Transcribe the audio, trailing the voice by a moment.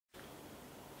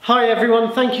Hi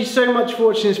everyone, thank you so much for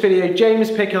watching this video.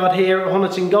 James Pickard here at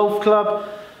Honiton Golf Club.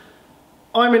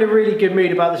 I'm in a really good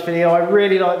mood about this video. I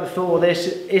really like the thought of this.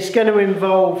 It's going to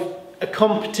involve a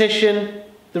competition,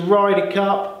 the Ryder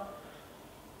Cup,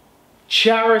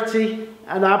 charity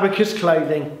and Abacus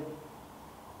clothing.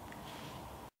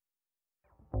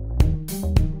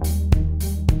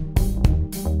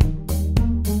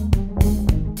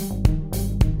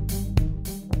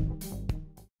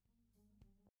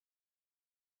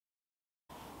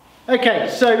 Okay,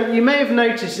 so you may have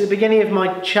noticed at the beginning of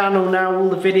my channel now, all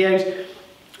the videos,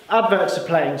 adverts are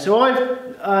playing. So I've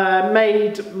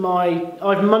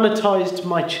monetized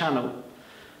my channel.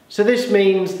 So this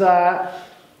means that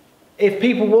if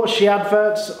people watch the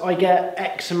adverts, I get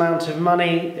X amount of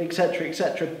money, etc,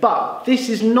 etc. But this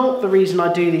is not the reason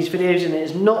I do these videos, and it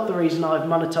is not the reason I've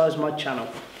monetized my channel.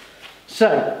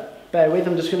 So, bear with,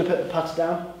 I'm just going to put the putter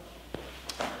down.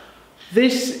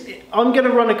 I'm going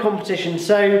to run a competition.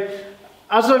 So,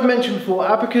 as I've mentioned before,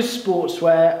 Abacus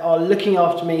Sportswear are looking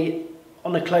after me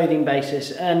on a clothing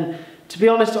basis, and to be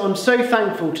honest, I'm so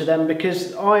thankful to them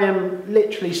because I am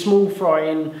literally small fry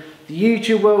in the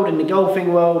YouTube world, in the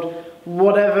golfing world,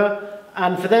 whatever,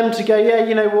 and for them to go, yeah,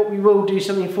 you know what, we will do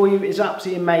something for you, is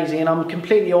absolutely amazing, and I'm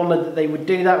completely honoured that they would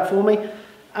do that for me.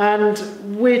 And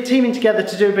we're teaming together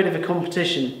to do a bit of a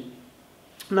competition.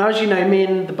 Now, as you know, me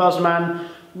and the Buzzman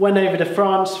went over to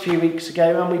France a few weeks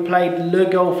ago and we played Le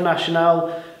Golf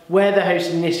National, where they're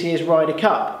hosting this year's Ryder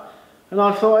Cup. And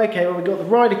I thought, okay, well, we've got the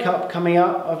Ryder Cup coming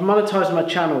up, I've monetised my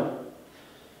channel.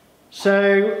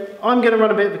 So I'm going to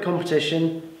run a bit of a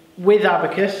competition with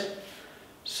Abacus.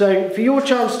 So for your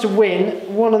chance to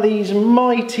win one of these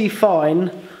mighty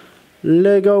fine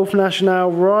Le Golf National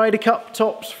Ryder Cup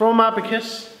tops from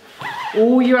Abacus,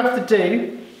 all you have to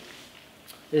do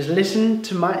is listen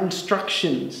to my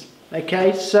instructions.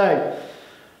 Okay, so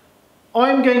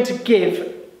I'm going to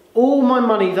give all my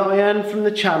money that I earn from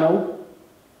the channel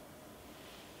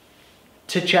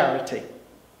to charity.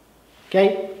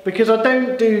 Okay, because I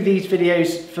don't do these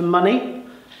videos for money.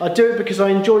 I do it because I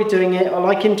enjoy doing it. I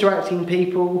like interacting with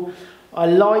people. I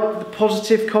like the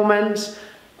positive comments.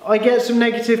 I get some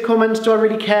negative comments. Do I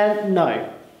really care?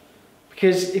 No.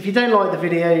 Because if you don't like the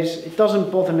videos, it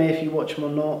doesn't bother me if you watch them or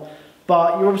not.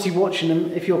 But you're obviously watching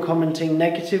them if you're commenting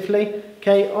negatively.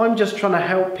 Okay, I'm just trying to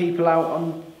help people out.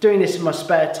 I'm doing this in my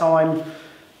spare time.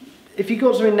 If you've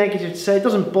got something negative to say, it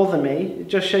doesn't bother me. It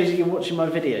just shows that you're watching my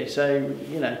video. So,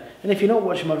 you know, and if you're not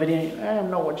watching my video, I'm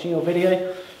not watching your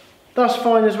video, that's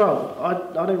fine as well.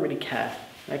 I don't really care.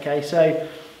 Okay, so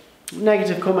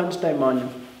negative comments, don't mind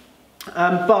them.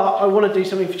 But I want to do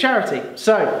something for charity.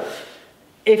 So,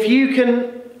 if you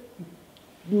can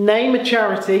name a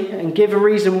charity and give a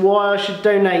reason why I should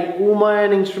donate all my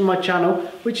earnings from my channel,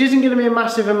 which isn't going to be a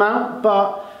massive amount,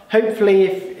 but hopefully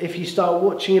if you start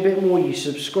watching a bit more, you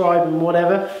subscribe and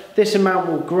whatever, this amount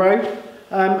will grow.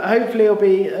 Hopefully it'll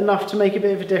be enough to make a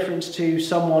bit of a difference to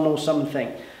someone or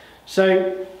something.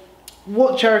 So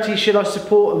what charity should I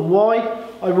support and why?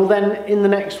 I will then in the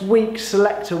next week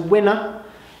select a winner.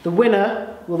 The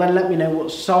winner will then let me know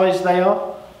what size they are.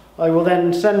 I will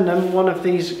then send them one of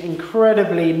these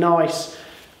incredibly nice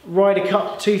Ryder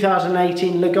Cup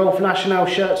 2018 Le Golf National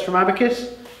shirts from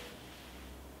Abacus.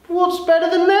 What's better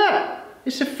than that?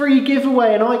 It's a free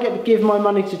giveaway and I get to give my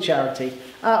money to charity.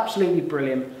 Absolutely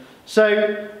brilliant.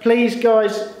 So please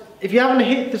guys, if you haven't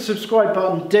hit the subscribe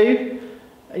button, do,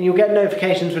 and you'll get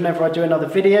notifications whenever I do another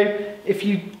video. If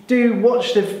you do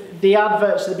watch the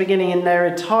adverts at the beginning in their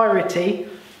entirety,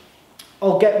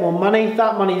 I'll get more money.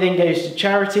 That money then goes to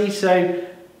charity, so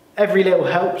every little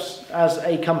helps, as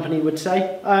a company would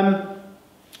say.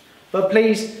 But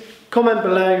please comment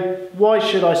below, why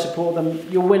should I support them?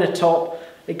 You'll win a top.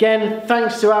 Again,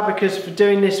 thanks to Abacus for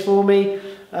doing this for me.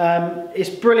 It's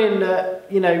brilliant that,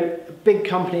 you know, a big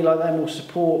company like them will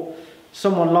support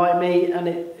someone like me, and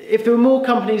if there were more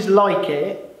companies like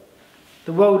it,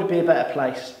 the world would be a better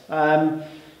place.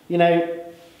 You know,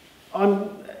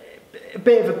 I'm a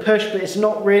bit of a push, but it's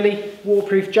not really.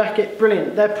 Waterproof jacket,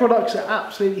 brilliant. Their products are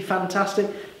absolutely fantastic.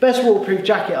 Best waterproof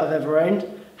jacket I've ever owned,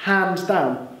 hands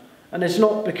down. And it's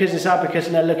not because it's Abacus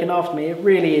and they're looking after me. It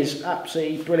really is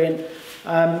absolutely brilliant.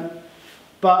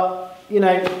 But you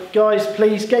know, guys,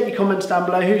 please get your comments down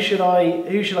below. Who should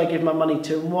I give my money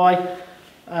to and why?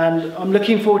 And I'm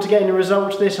looking forward to getting the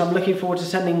results of this. I'm looking forward to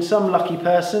sending some lucky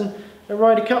person a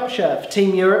Ryder Cup shirt for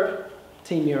Team Europe.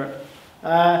 Team Europe.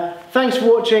 Thanks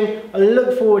for watching. I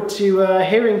look forward to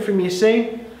hearing from you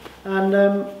soon, and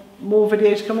more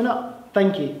videos coming up.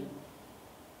 Thank you.